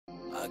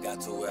got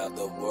to have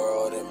the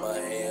world in my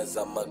hands,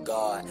 I'm a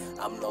god.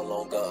 I'm no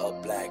longer a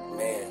black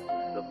man.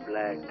 The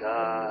black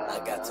god.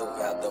 I got to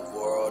have the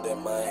world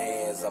in my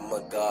hands, I'm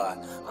a god.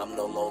 I'm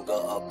no longer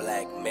a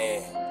black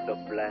man. The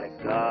black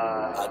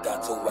god. I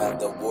got to have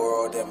the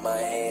world in my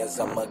hands,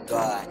 I'm a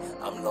god.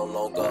 I'm no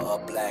longer a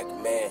black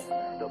man.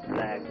 The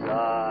black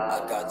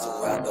god. I got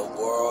to have the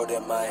world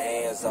in my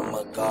hands, I'm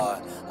a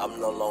god. I'm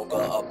no longer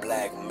a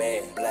black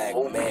man. Black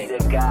Who man. be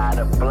the god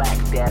of black?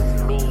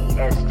 That's me.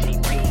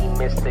 SGP,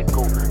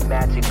 mystical,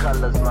 magic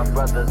colors. My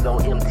brothers on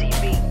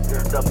MTV.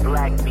 The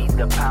black beat,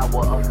 the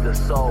power of the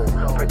soul,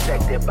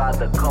 protected by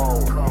the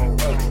code.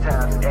 X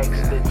times X,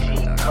 the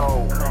G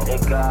code.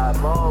 In God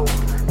mode,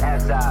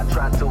 as I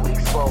try to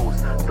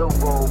expose the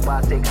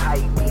robotic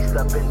hype beast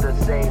up in the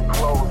same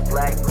clothes.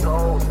 Black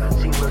toes,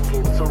 she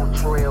looking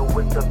too trail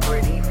with the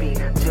pretty feet,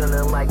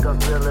 chilling like a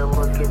villain,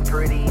 looking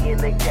pretty in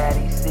the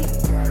caddy seat.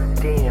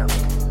 Damn.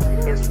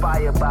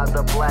 Inspired by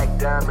the black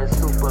diamond,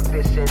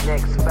 supervision,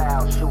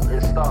 X-File,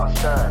 shooting star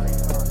shining.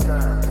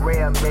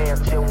 Rare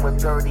mansion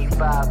with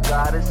 35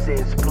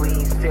 goddesses.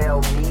 Please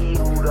tell me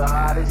who the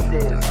hottest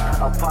is.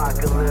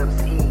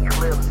 Apocalypse,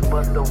 eclipse,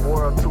 but the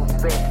world too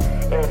fake.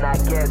 And I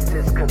guess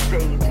it's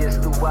contagious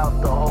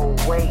throughout the whole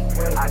way.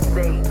 I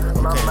say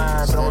my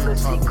mind on the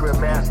secret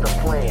master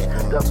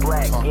plan. The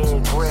black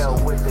and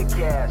grill with the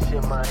cash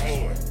in my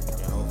hand.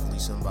 And hopefully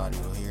somebody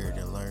will hear it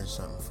and learn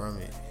something from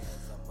it.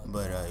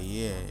 But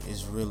yeah,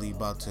 it's really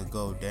about to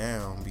go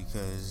down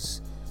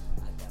because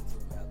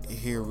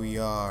here we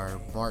are,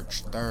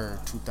 March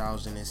 3rd,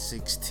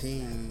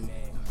 2016,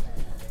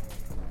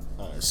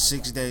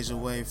 6 days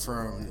away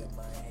from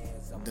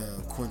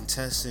the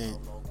quintessent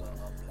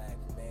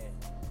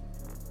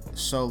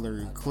solar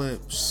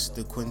eclipse,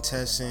 the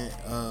quintessent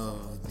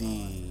of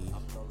the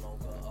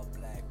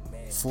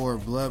 4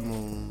 blood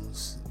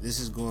moons. This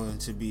is going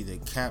to be the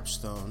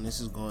capstone. This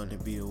is going to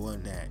be the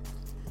one that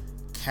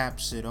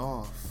caps it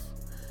off.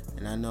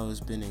 And I know it's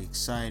been an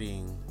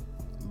exciting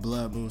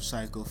blood moon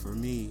cycle for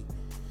me,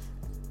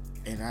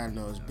 and I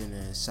know it's been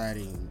an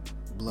exciting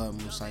blood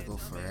moon cycle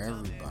for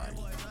everybody,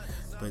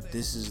 but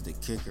this is the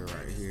kicker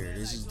right here.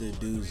 This is the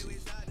doozy.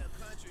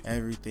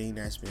 Everything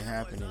that's been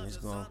happening is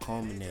going to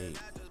culminate,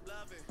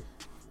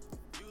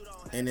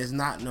 and it's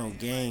not no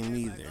game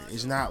either.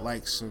 It's not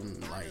like some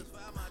like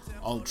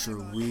ultra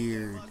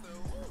weird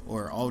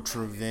or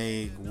ultra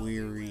vague,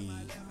 weary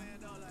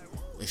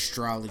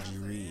astrology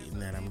reading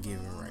that I'm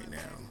giving right now.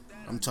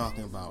 I'm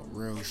talking about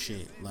real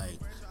shit, like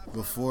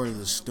before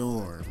the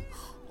storm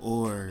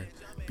or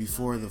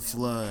before the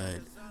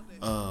flood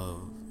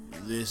of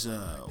this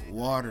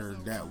water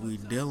that we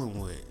dealing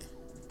with.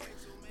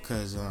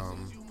 Cause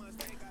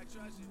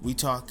we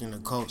talking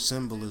occult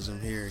symbolism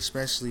here,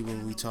 especially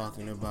when we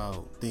talking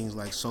about things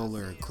like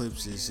solar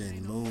eclipses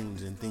and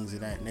moons and things of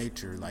that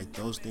nature. Like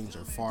those things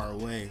are far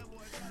away,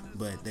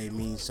 but they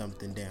mean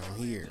something down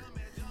here.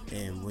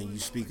 And when you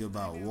speak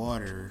about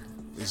water,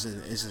 it's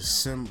a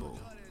symbol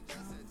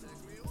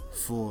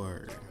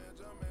for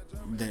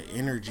the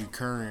energy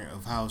current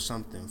of how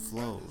something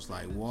flows.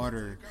 Like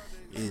water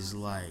is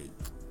like,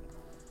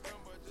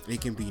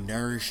 it can be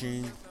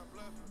nourishing,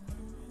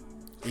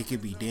 it can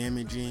be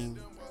damaging,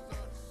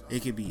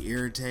 it can be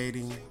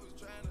irritating,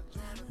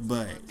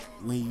 but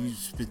when you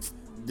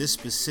this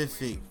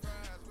specific,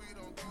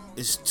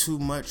 it's too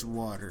much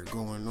water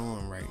going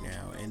on right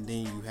now, and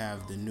then you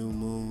have the new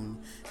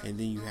moon, and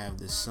then you have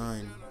the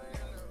sun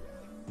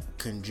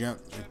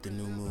conjunct with the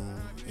new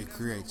moon. It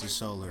creates a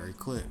solar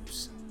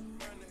eclipse.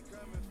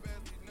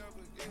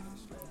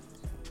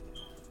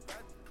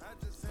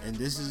 And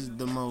this is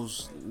the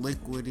most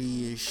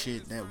liquidy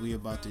shit that we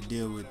about to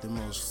deal with, the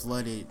most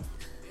flooded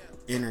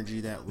energy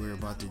that we're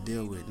about to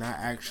deal with. Not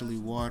actually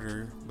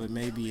water, but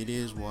maybe it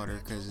is water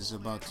because it's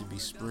about to be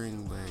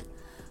spring. But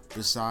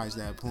besides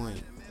that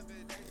point,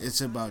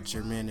 it's about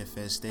your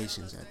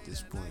manifestations at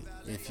this point.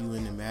 If you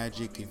into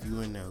magic, if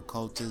you into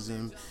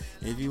occultism,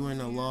 if you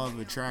into law of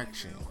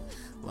attraction,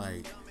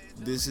 like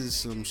this is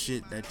some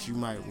shit that you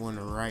might want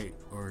to write.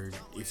 Or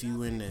if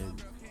you into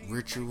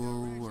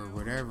ritual or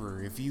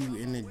whatever, if you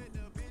into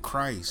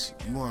Christ,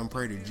 you want to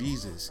pray to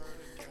Jesus,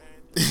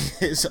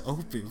 it's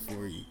open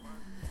for you,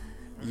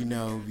 you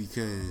know,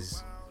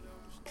 because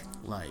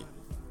like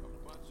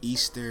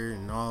Easter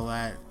and all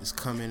that is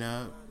coming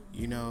up.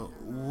 You know,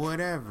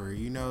 whatever,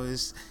 you know,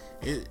 is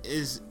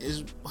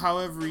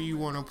however you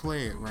want to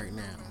play it right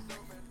now.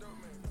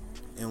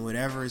 And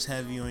whatever is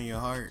heavy on your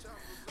heart,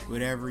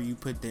 whatever you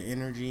put the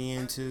energy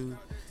into,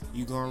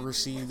 you're going to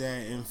receive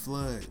that in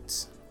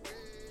floods.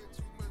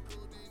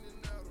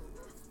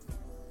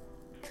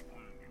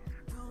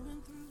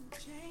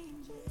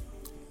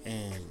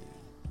 And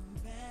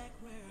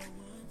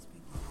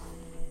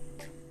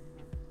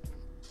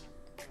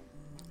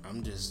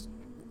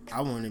I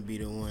want to be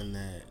the one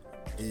that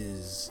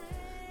is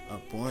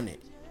up on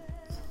it,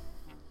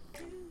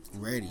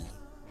 ready,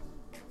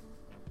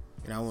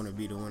 and I want to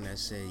be the one that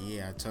say,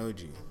 yeah, I told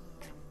you,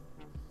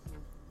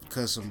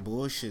 because some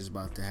bullshit's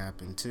about to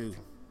happen too,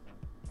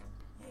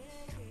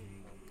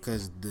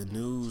 because the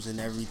news and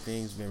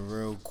everything's been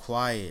real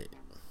quiet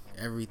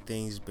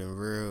everything's been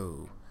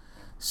real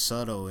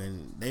subtle,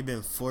 and they've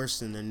been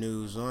forcing the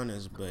news on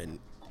us, but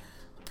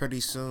pretty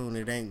soon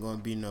it ain't gonna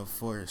be no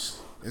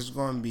force. It's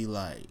gonna be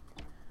like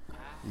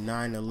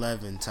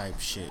 9/11 type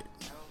shit.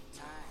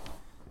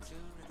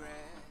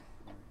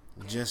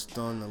 Just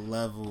on the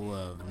level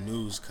of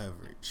news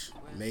coverage.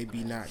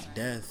 Maybe not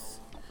death,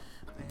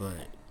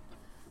 but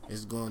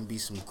it's gonna be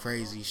some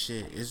crazy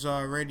shit. It's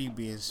already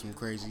being some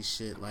crazy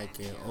shit, like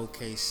in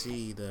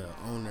OKC, the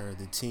owner of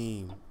the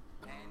team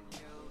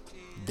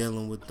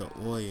dealing with the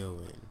oil,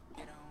 and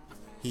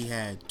he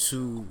had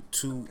two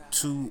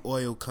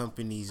oil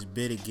companies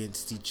bid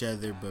against each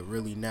other, but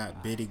really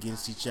not bid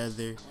against each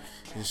other.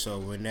 And so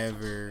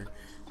whenever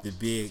the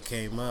bid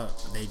came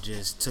up, they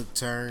just took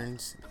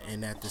turns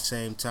and at the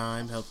same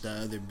time helped the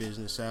other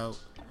business out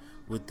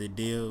with the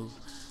deal,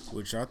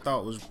 which I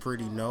thought was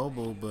pretty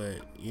noble,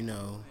 but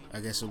I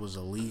guess it was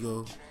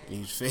illegal. And he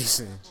was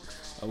facing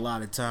a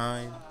lot of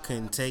time,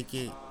 couldn't take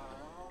it,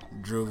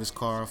 drove his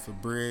car off a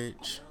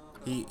bridge.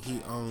 He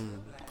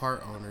owned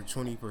part owner,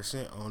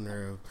 20%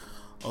 owner of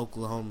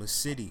Oklahoma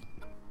City.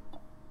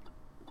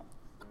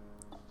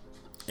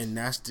 And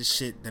that's the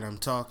shit that I'm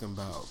talking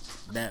about.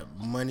 That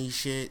money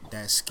shit,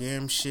 that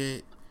scam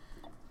shit,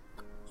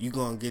 you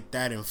gonna get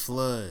that in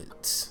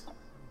floods.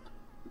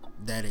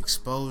 That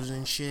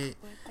exposing shit,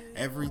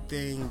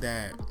 everything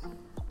that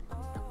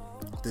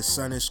the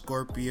Sun of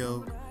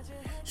Scorpio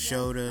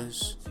showed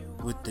us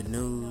with the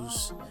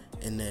news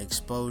and the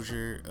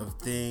exposure of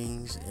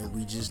things, and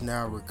we just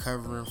now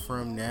recovering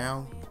from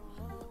now,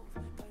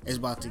 it's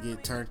about to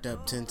get turned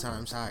up 10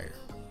 times higher.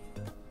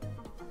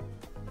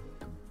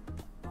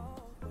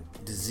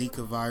 The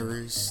Zika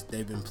virus,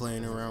 they've been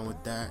playing around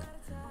with that.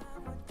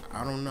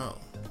 I don't know.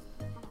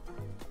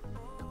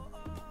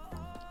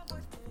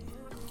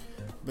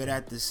 But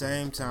at the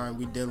same time,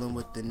 we dealing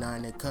with the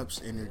Nine of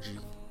Cups energy,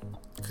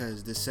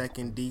 because the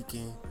second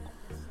deacon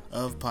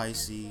of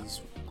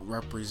Pisces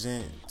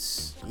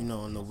represents, in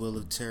the Wheel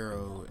of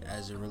Tarot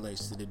as it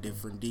relates to the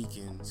different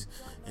deacons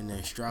in the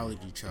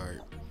astrology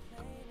chart.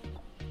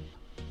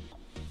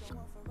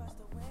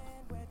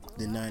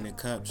 The Nine of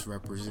Cups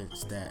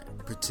represents that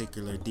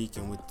particular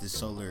deacon with the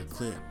solar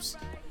eclipse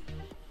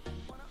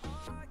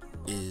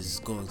is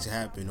going to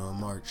happen on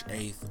March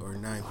 8th or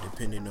 9th,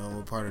 depending on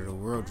what part of the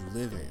world you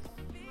live in.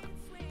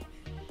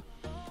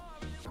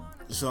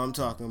 So I'm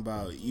talking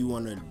about, you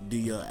want to do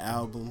your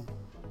album,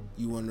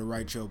 you want to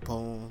write your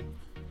poem,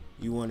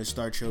 you want to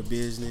start your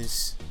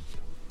business,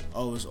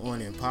 oh, it's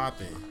on and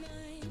popping.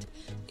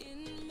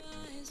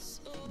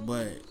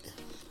 But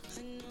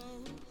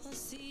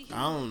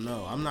I don't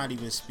know, I'm not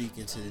even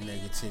speaking to the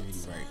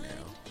negativity right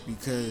now,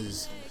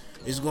 because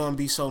it's going to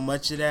be so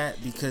much of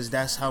that, because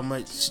that's how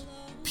much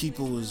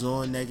people is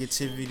on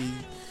negativity.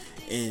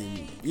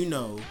 And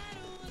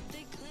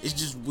it's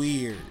just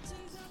weird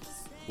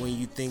when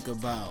you think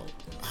about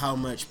how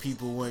much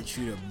people want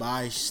you to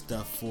buy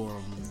stuff for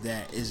them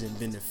that isn't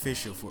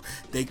beneficial for.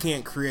 They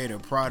can't create a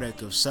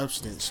product of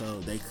substance, so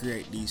they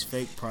create these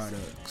fake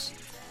products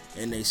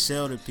and they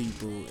sell to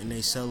people, and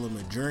they sell them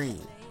a dream.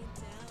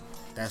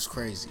 That's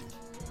crazy.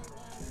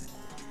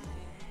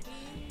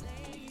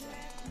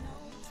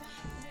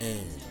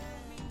 And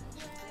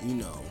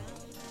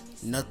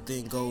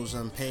nothing goes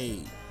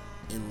unpaid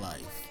in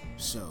life.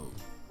 So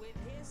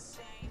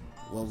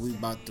what we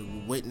about to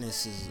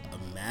witness is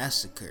a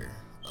massacre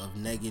of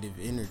negative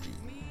energy,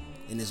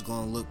 and it's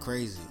gonna look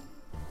crazy,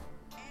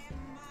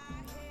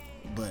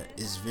 but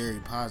it's very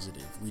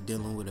positive. We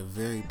dealing with a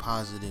very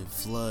positive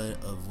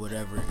flood of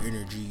whatever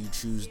energy you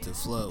choose to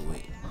flood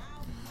with.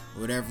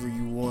 Whatever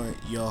you want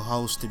your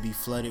house to be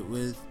flooded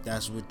with,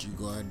 that's what you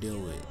gonna deal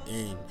with.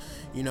 And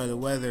the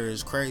weather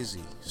is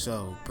crazy,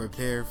 so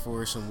prepare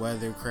for some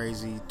weather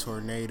crazy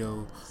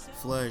tornado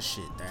flood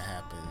shit that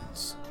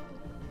happens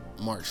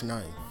March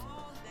 9th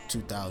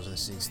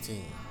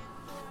 2016.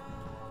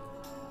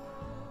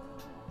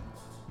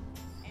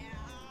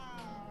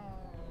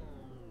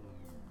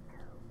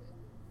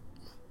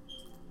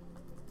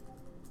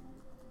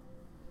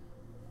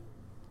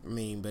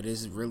 But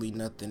it's really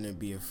nothing to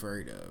be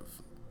afraid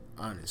of,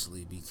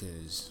 honestly,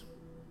 because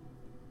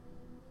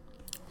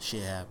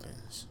shit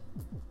happens.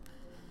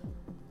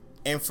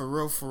 And for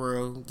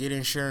real, get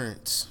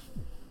insurance.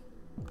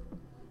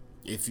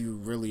 If you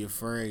really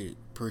afraid,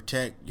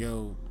 protect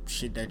your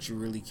shit that you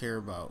really care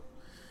about.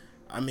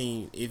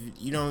 If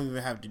you don't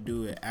even have to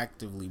do it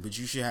actively, but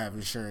you should have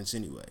insurance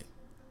anyway.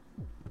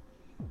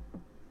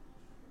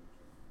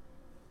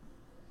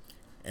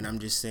 And I'm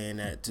just saying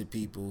that to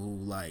people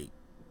who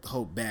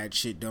hope bad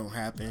shit don't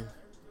happen,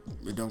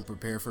 but don't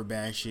prepare for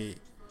bad shit.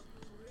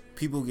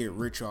 People get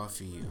rich off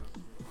of you.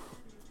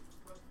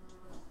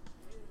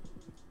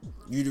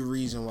 You the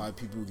reason why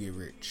people get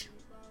rich.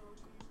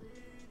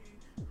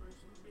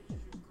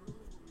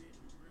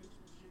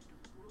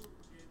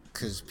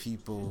 Cause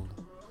people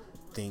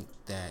think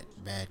that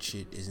bad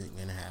shit isn't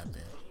gonna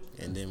happen,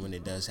 and then when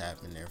it does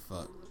happen, they're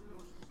fucked.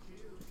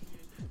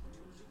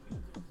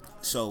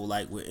 So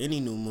with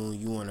any new moon,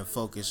 you want to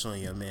focus on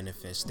your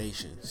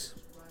manifestations.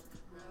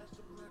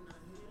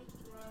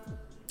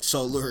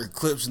 solar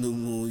eclipse, new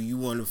moon, you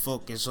want to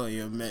focus on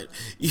your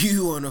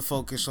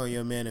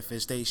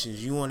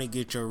manifestations. You want to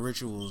get your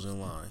rituals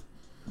in line.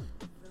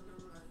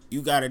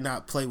 You gotta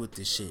not play with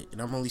this shit. And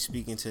I'm only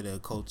speaking to the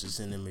occultists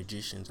and the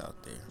magicians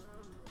out there.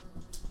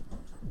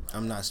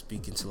 I'm not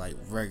speaking to like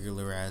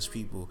regular ass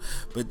people.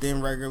 But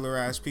then regular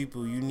ass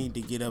people, you need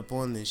to get up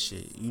on this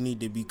shit. You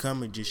need to become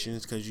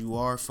magicians, because you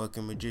are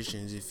fucking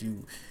magicians. If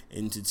you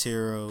into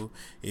tarot,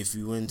 if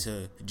you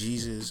into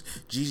Jesus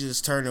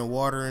turning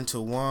water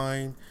into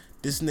wine,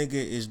 this nigga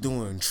is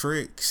doing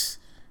tricks.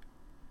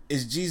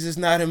 Is Jesus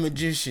not a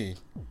magician?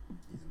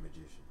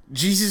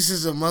 Jesus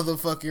is a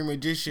motherfucking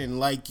magician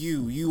like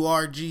you. You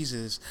are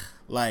Jesus.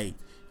 Like,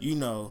 you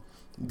know,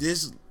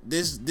 this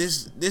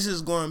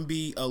is going to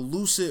be a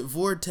lucid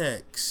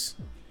vortex.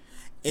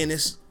 And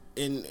it's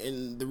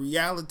in the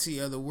reality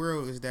of the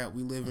world is that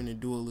we live in a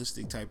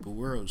dualistic type of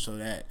world, so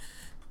that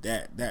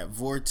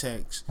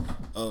vortex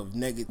of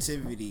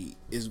negativity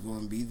is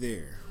going to be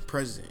there,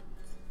 present.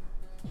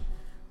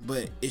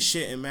 But it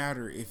shouldn't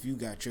matter if you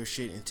got your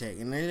shit intact.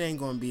 And it ain't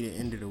going to be the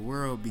end of the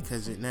world,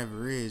 because it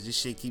never is. This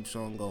shit keeps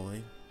on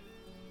going,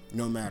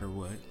 no matter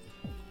what.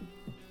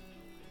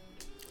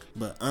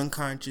 But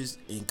unconscious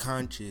and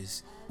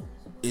conscious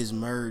is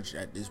merged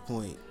at this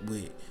point,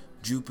 with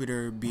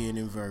Jupiter being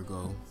in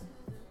Virgo,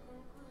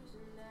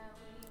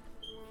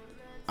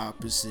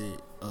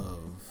 opposite of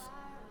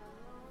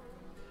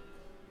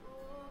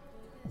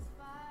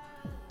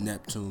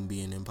Neptune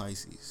being in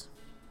Pisces.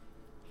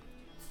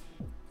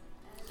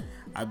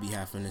 I be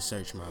having to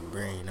search my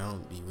brain. I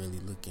don't be really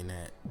looking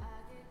at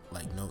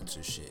like notes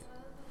or shit.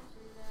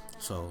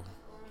 So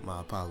my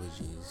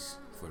apologies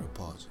for the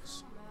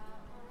pauses.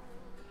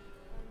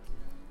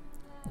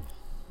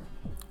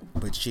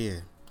 But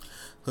yeah,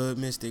 Hood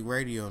Mystic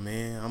Radio,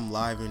 man. I'm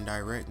live and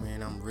direct,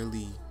 man. I'm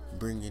really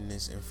bringing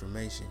this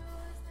information.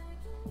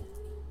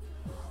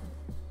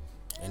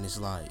 And it's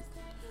like,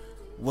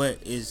 what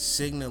is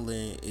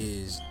signaling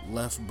is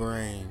left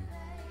brain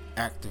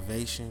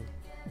activation,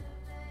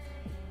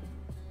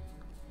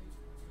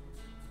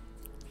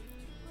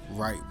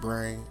 right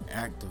brain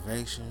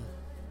activation.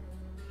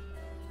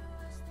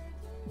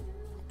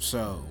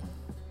 So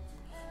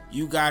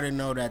you gotta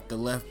know that the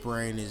left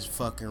brain is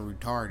fucking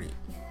retarded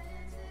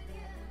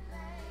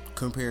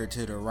compared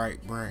to the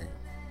right brain.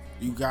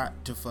 You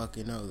got to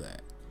fucking know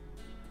that,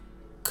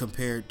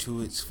 compared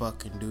to its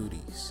fucking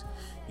duties.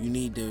 You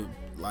need to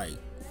like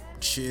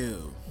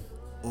chill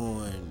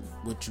on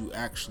what you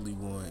actually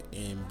want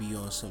and be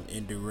on some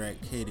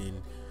indirect,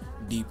 hidden,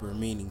 deeper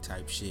meaning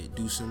type shit.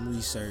 Do some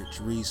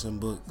research, read some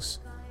books.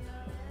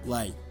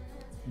 Like,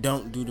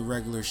 don't do the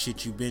regular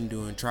shit you've been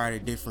doing. Try the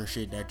different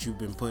shit that you've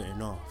been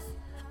putting off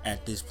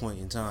at this point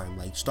in time.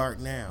 Like, start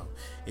now.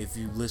 If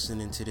you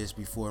listening to this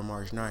before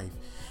March 9th,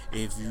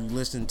 if you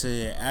listen to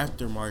it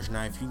after March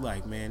 9th, you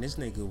like, man, this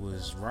nigga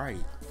was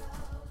right.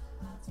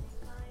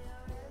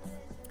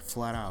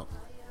 Flat out.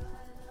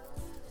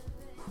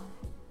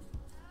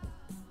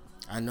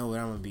 I know what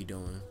I'm gonna be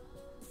doing.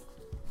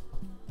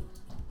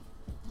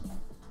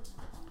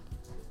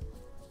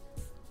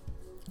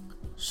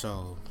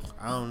 So,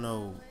 I don't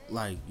know,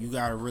 like, you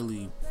gotta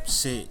really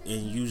sit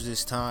and use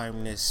this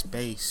time, this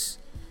space,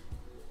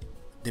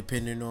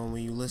 depending on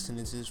when you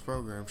listening to this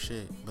program,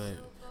 shit. But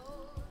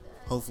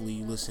hopefully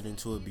you listening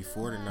to it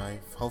before the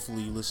 9th.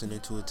 Hopefully you listening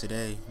to it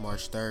today,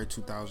 March 3rd,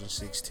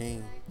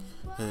 2016,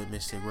 Hood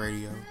Mystic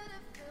Radio.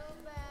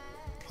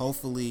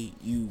 Hopefully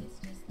you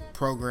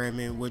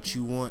programming what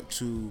you want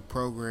to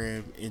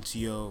program into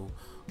your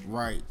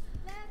right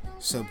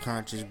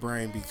subconscious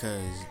brain,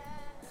 because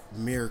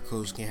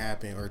miracles can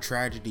happen or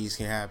tragedies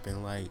can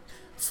happen, like,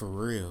 for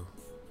real.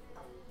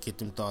 Get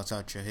them thoughts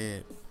out your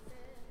head.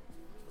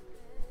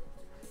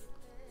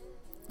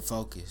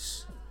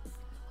 Focus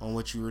on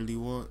what you really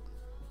want.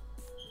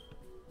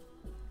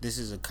 This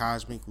is a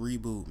cosmic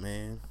reboot,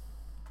 man.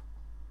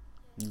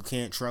 You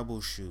can't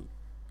troubleshoot,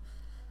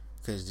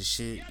 cause the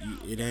shit,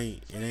 it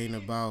ain't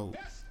about,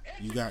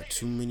 you got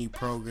too many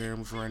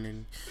programs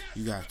running,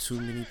 you got too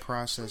many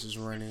processes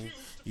running,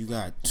 you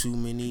got too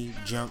many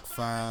junk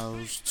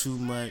files, too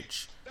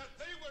much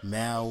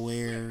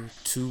malware,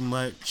 too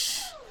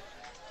much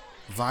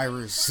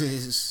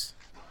viruses,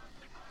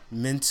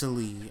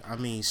 mentally,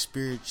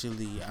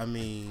 spiritually,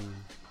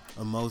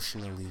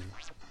 emotionally,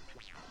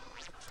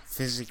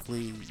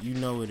 physically. You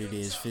know what it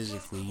is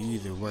physically. You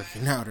either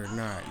working out or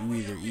not. You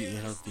either eating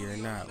healthy or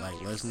not.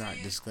 Like, let's not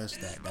discuss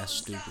that. That's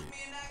stupid.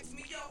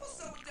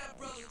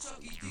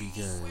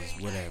 Because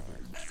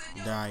whatever,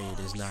 diet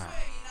is not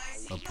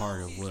a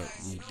part of what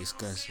we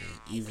discussing.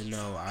 Even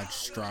though I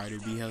try to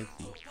be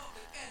healthy,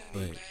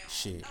 but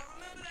shit,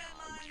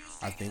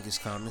 I think it's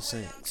common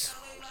sense.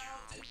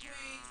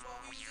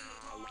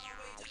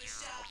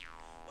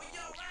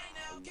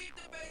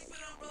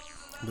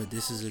 But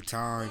this is a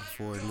time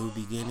for new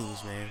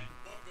beginnings, man.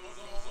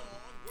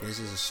 This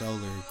is a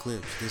solar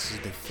eclipse. This is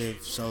the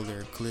 5th solar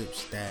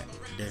eclipse that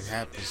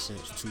happened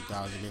since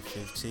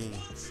 2015.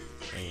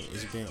 And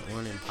it's been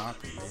on and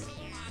popping, man.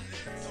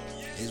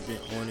 It's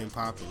been on and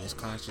popping. This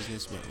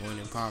consciousness been on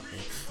and popping,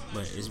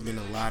 but it's been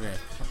a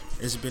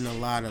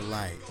lot of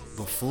like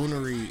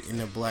buffoonery in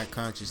the black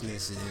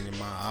consciousness, and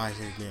my eyes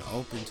have been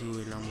open to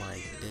it. And I'm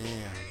like,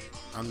 damn,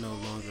 I'm no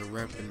longer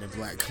repping the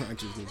black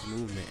consciousness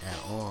movement at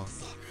all.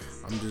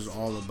 I'm just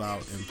all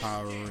about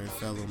empowering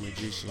fellow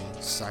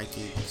magicians,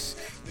 psychics,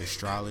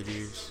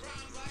 astrologers,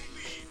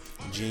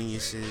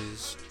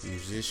 geniuses,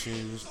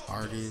 musicians,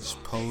 artists,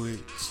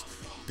 poets,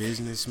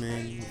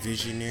 businessmen,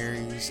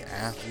 visionaries,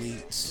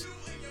 athletes,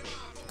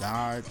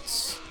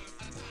 gods,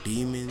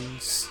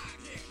 demons,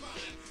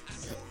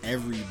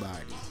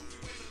 everybody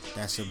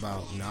that's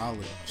about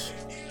knowledge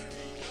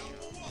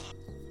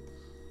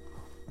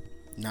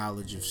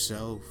of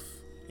self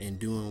and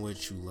doing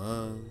what you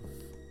love.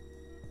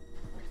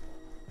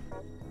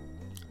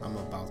 I'm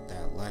about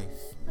that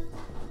life.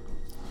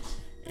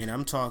 And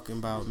I'm talking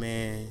about,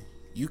 man,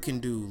 you can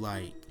do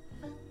like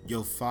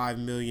your $5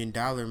 million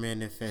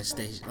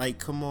manifestation. Like,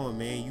 come on,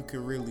 man, you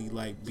can really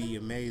like be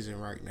amazing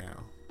right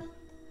now.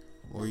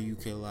 Or you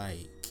can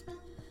like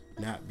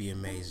not be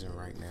amazing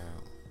right now.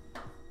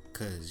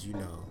 Cause you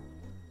know.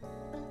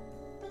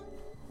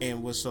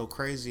 And what's so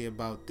crazy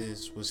about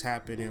this, what's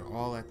happening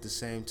all at the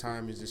same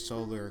time as the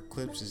solar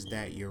eclipse, is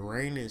that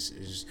Uranus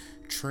is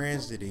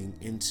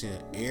transiting into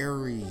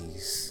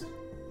Aries.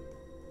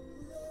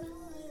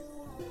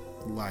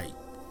 Like,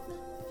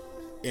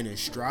 in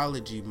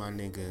astrology, my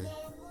nigga,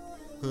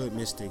 Hood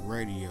Mystic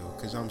Radio,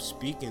 because I'm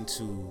speaking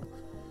to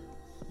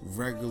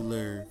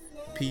regular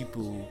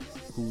people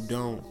who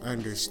don't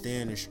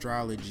understand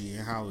astrology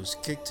and how it's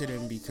kicked to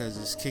them, because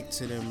it's kicked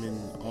to them in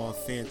all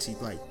fancy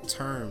like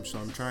terms. So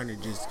I'm trying to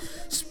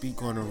just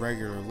speak on a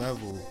regular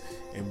level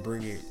and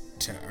bring it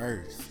to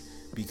earth,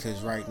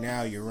 because right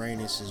now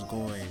Uranus is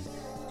going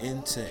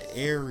into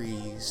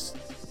Aries.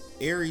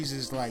 Aries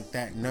is like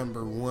that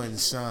number one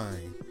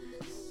sign.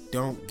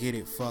 Don't get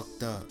it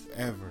fucked up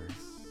ever.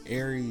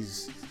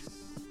 Aries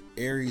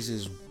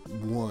is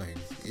one.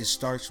 It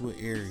starts with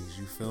Aries,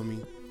 you feel me?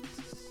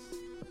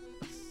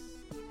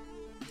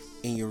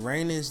 And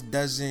Uranus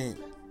doesn't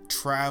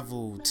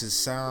travel to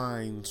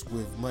signs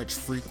with much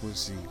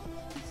frequency.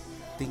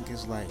 I think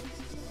it's like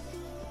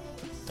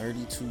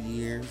 32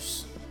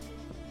 years.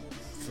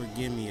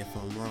 Forgive me if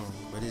I'm wrong,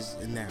 but it's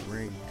in that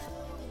range.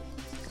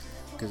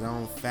 Because I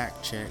don't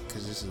fact check,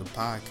 because this is a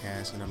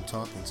podcast and I'm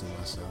talking to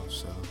myself,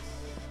 so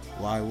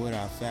why would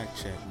I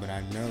fact check? But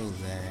I know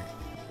that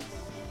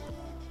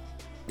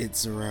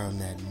it's around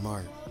that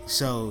mark.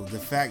 So the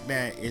fact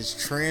that it's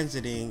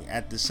transiting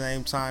at the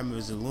same time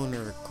as the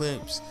lunar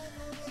eclipse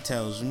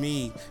tells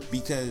me,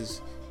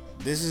 because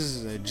this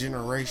is a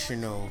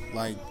generational,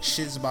 like,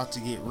 shit's about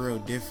to get real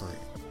different.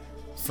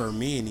 For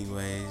me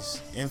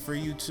anyways, and for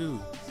you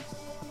too.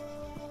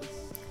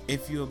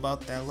 If you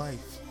about that life,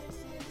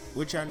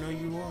 which I know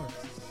you are,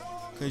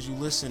 because you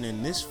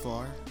listening this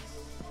far.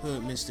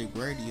 Hood Mystic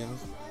Radio,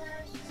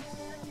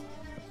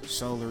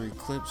 Solar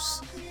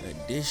Eclipse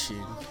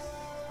Edition.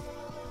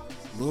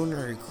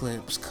 Lunar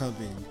eclipse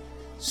coming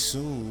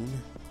soon.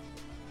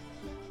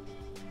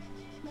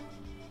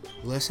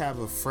 Let's have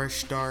a fresh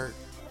start.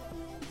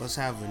 Let's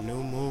have a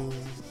new moon.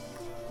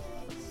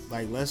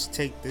 Like, let's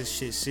take this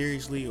shit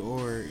seriously,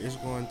 or it's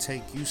going to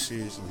take you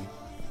seriously.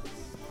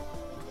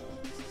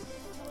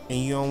 And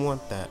you don't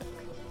want that.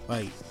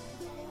 Like,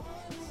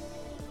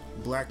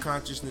 black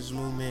consciousness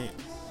movement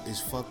is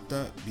fucked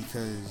up,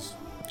 because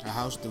a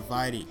house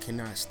divided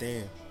cannot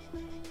stand.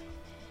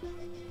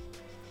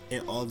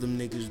 And all them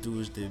niggas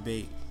do is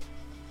debate.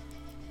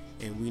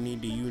 And we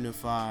need to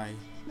unify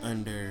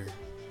under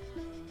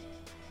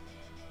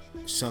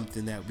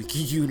something that we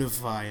can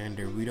unify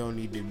under. We don't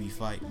need to be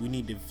fight. We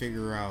need to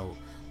figure out,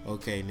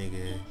 okay,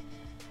 nigga,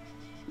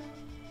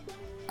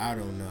 I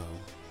don't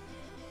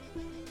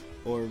know.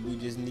 Or we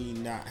just need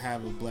not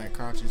have a black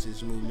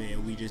consciousness movement,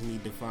 and we just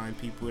need to find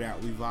people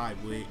that we vibe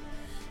with.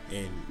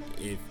 And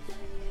if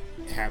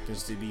it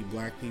happens to be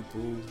black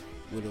people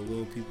with a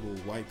little people,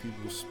 white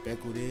people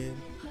speckled in,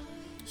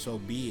 so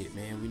be it,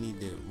 man. We need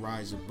to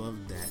rise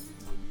above that.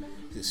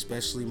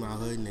 Especially my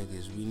hood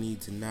niggas. We need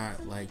to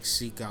not like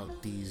seek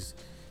out these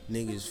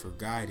niggas for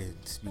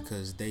guidance,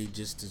 because they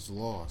just as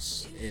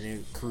lost, and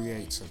it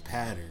creates a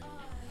pattern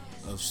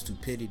of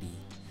stupidity.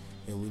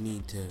 And we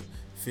need to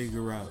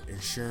figure out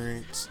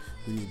insurance.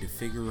 We need to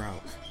figure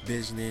out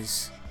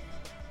business.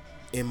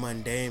 In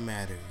mundane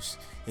matters,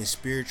 in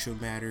spiritual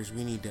matters,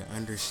 we need to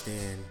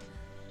understand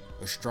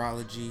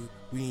astrology.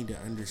 We need to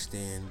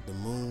understand the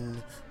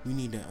moon. We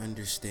need to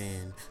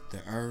understand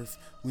the earth.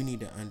 We need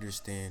to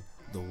understand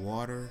the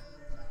water.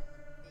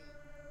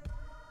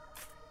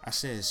 I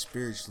said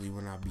spiritually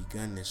when I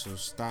begun this, so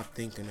stop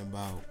thinking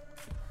about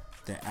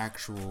the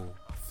actual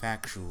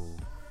factual,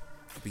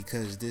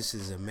 because this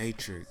is a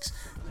matrix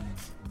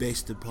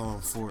based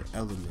upon 4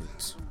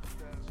 elements.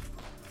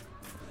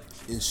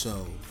 And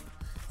so,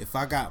 if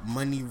I got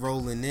money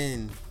rolling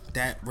in,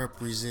 that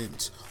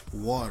represents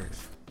water.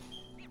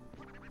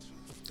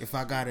 If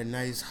I got a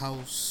nice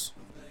house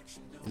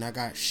and I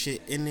got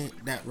shit in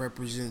it, that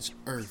represents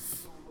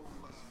earth.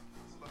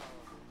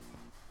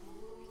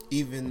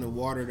 Even the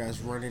water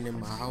that's running in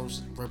my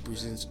house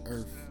represents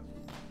earth,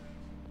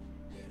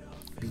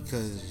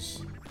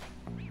 because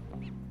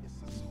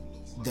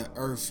the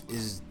earth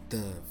is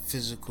the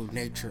physical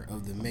nature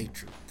of the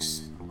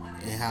matrix,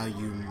 and how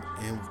you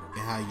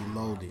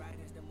mold it.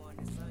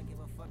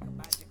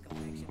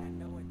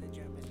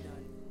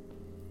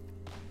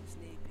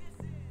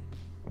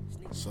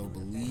 So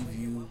believe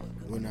you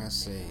when I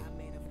say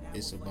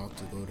it's about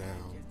to go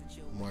down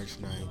March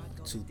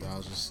 9th,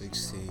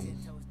 2016.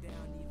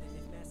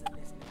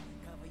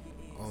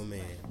 Oh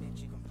man,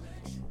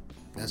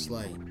 that's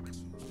like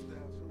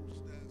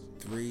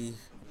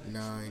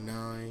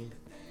 399.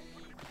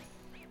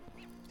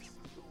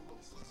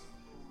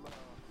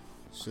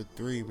 It's a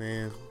 3,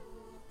 man.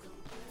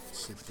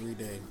 It's a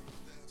 3-day.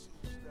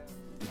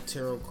 The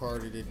tarot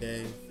card of the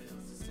day.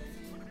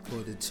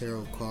 Pulled the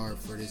tarot card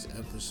for this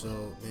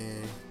episode,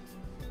 man.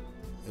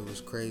 It was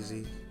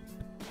crazy.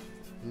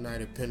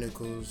 Knight of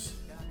Pentacles.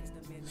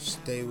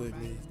 Stay with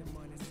me.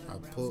 I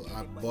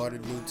bought a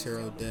new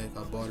tarot deck.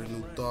 I bought a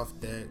new Thoth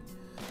deck.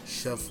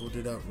 Shuffled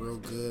it up real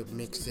good.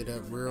 Mixed it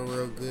up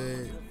real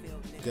good.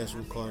 Guess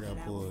what card I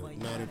pulled?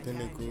 Knight of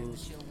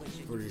Pentacles.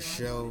 For the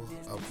show,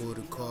 I pulled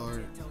a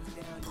card.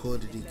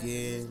 Pulled it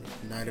again.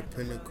 Knight of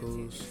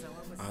Pentacles.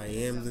 I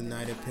am the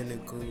Knight of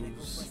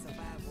Pentacles.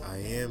 I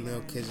am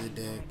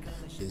Melchizedek.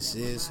 This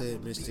is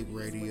Hood Mystic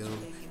Radio.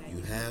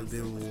 You have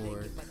been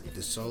warned.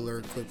 The solar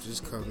eclipse is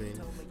coming.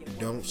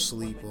 Don't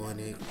sleep on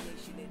it.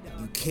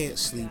 You can't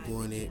sleep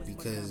on it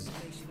because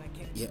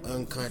your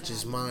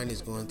unconscious mind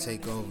is going to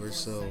take over.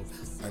 So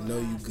I know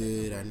you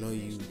good. I know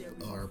you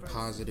are a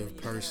positive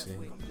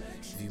person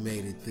if you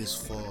made it this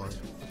far.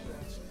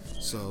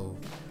 So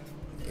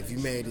if you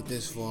made it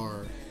this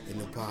far in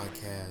the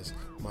podcast,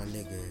 my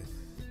nigga,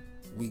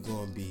 we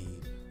gonna be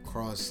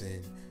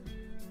crossing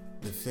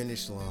the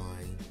finish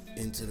line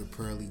into the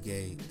pearly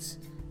gates.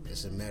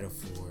 It's a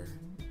metaphor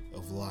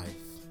of life.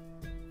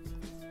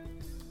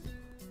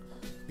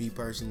 Me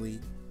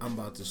personally, I'm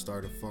about to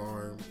start a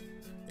farm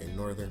in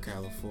Northern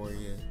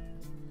California.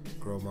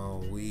 Grow my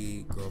own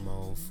weed, grow my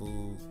own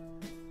food.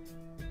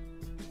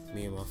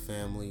 Me and my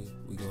family,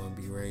 we gonna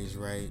be raised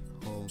right,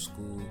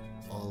 homeschooled,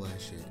 all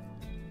that shit.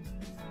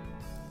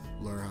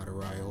 Learn how to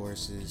ride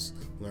horses,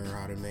 learn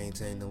how to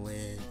maintain the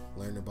land,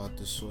 learn about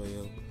the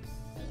soil.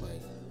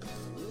 Like,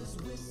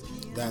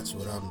 that's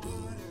what I'm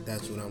doing.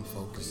 That's what I'm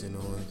focusing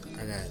on.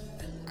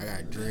 I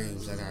got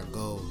dreams, I got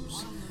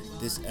goals.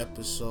 This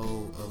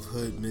episode of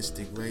Hood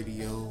Mystic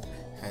Radio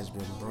has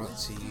been brought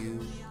to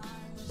you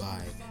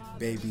by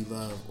Baby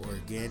Love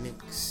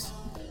Organics.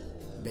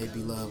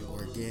 Baby Love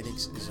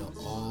Organics is an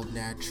all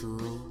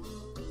natural,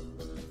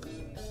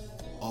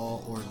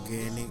 all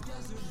organic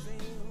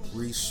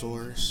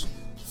resource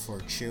for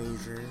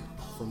children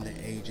from the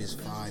ages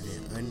 5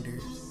 and under.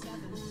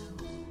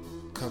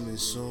 Coming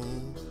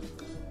soon,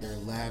 their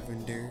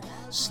lavender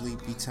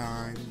sleepy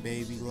time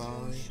baby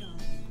line.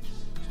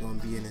 It's gonna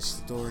be in a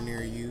store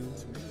near you,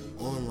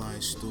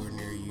 online store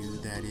near you,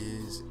 that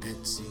is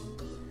Etsy,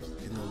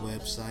 and the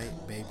website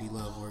Baby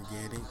Love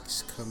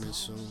Organics coming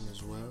soon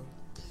as well.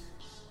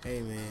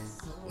 Hey man,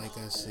 like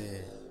I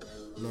said,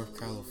 North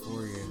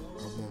California,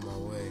 I'm on my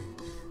way.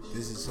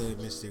 This is Hood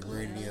Mystic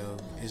Radio.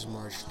 It's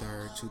March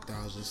 3rd,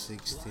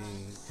 2016,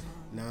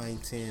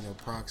 9:10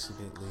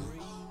 approximately.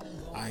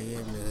 I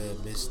am the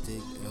Hood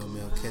Mystic, El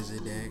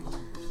Melchizedek,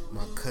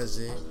 my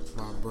cousin,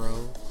 my bro,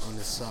 on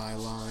the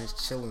sidelines,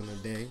 chilling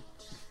today,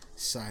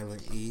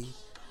 Silent E.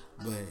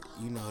 But,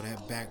 you know,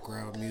 that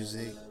background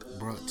music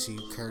brought to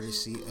you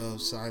courtesy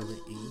of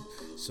Silent E.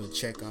 So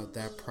check out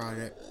that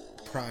project,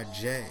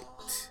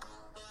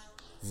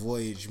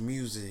 Voyage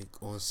Music,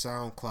 on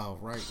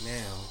SoundCloud right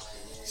now.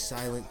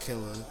 Silent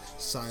Killer,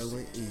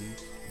 Silent E,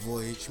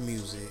 Voyage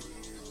Music,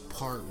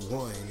 Part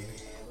 1.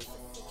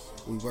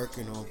 We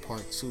working on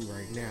Part 2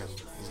 right now.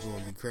 It's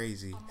gonna be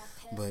crazy.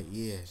 But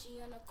yeah,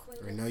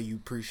 I know you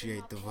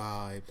appreciate the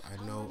vibe. I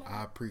know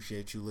I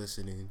appreciate you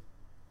listening.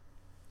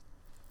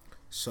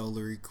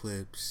 Solar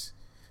eclipse,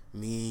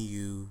 me and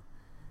you,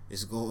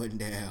 is going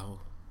down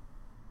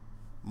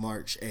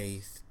March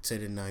 8th to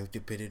the 9th,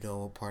 depending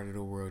on what part of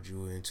the world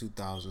you're in.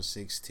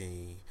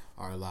 2016,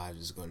 our lives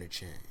is gonna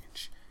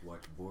change.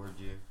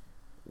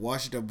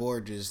 Watch the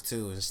Borgias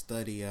too, and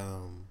study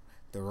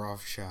the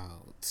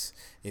Rothschilds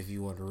if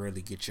you want to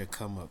really get your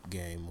come up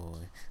game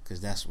on,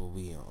 cause that's what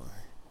we on.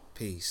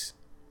 Peace.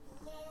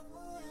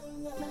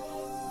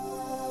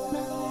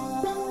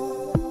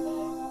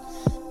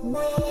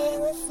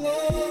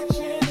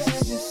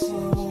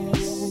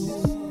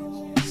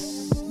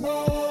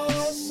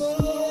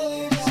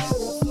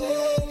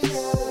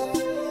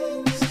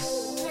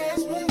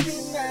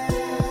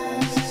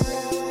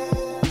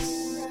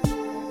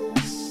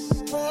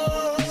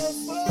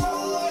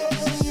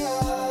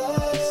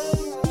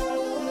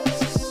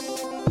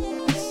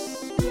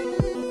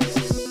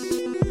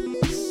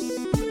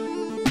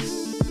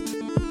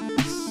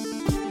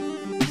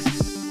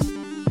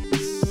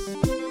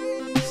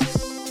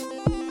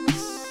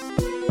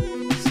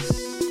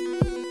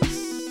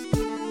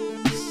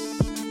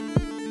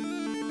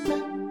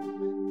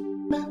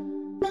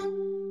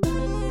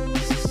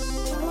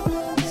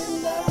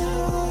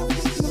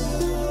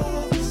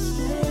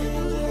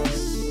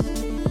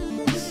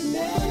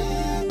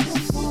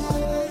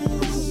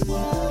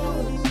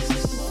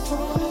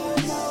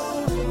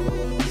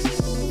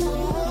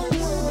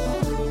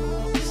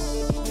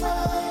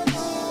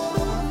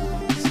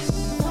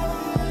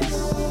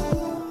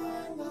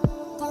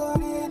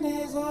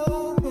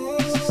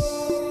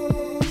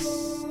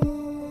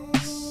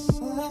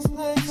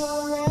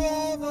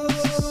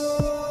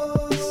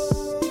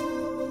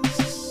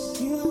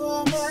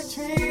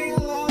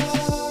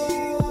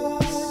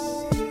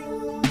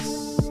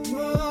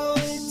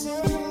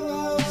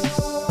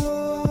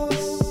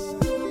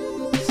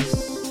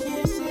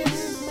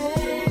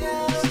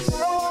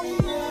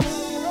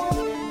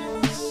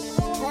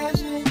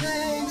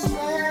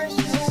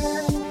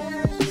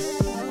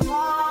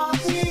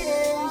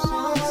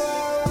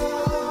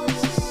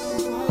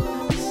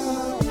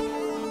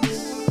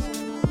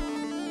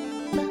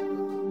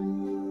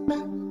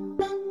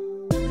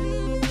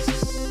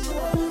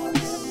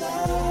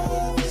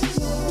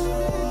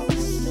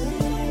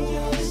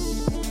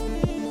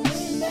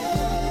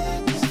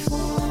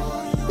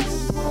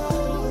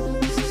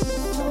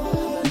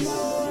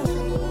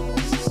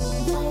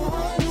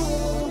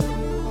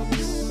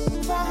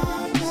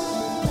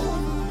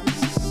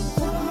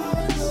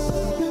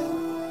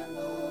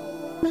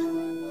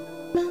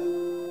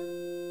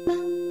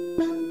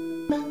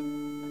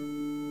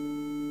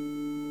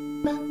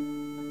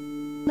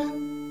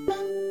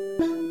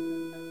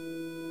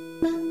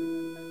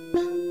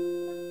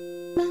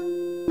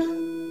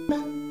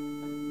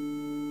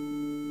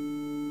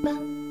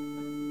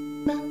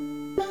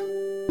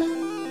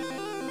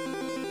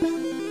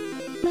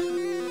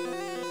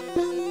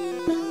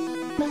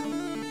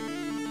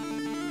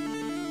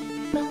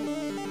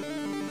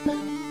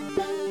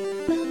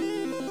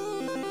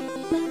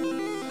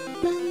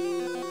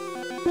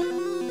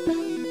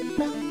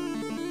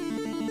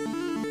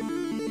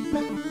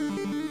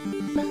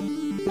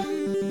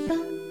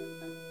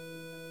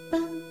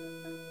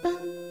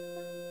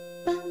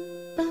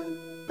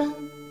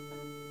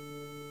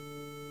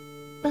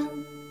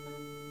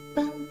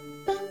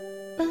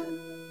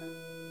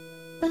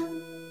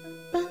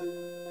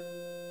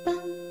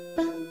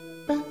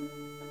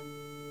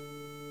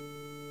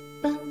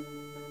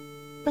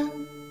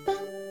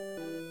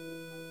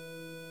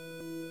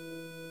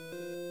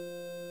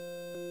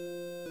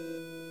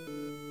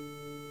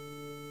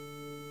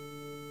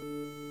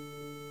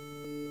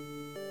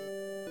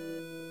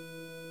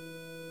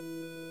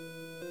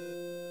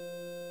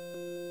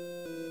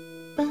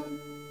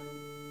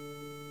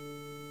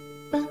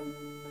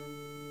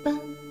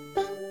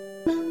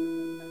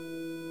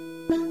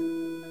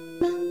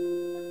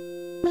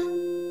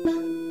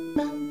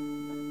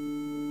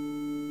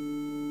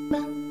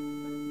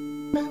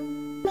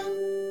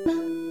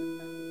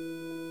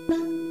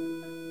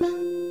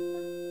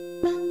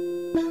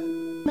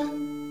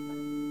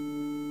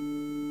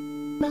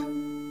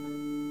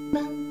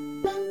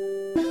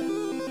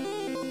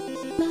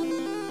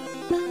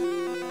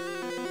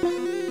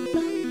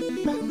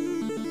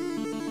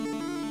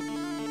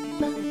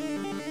 Eclipse.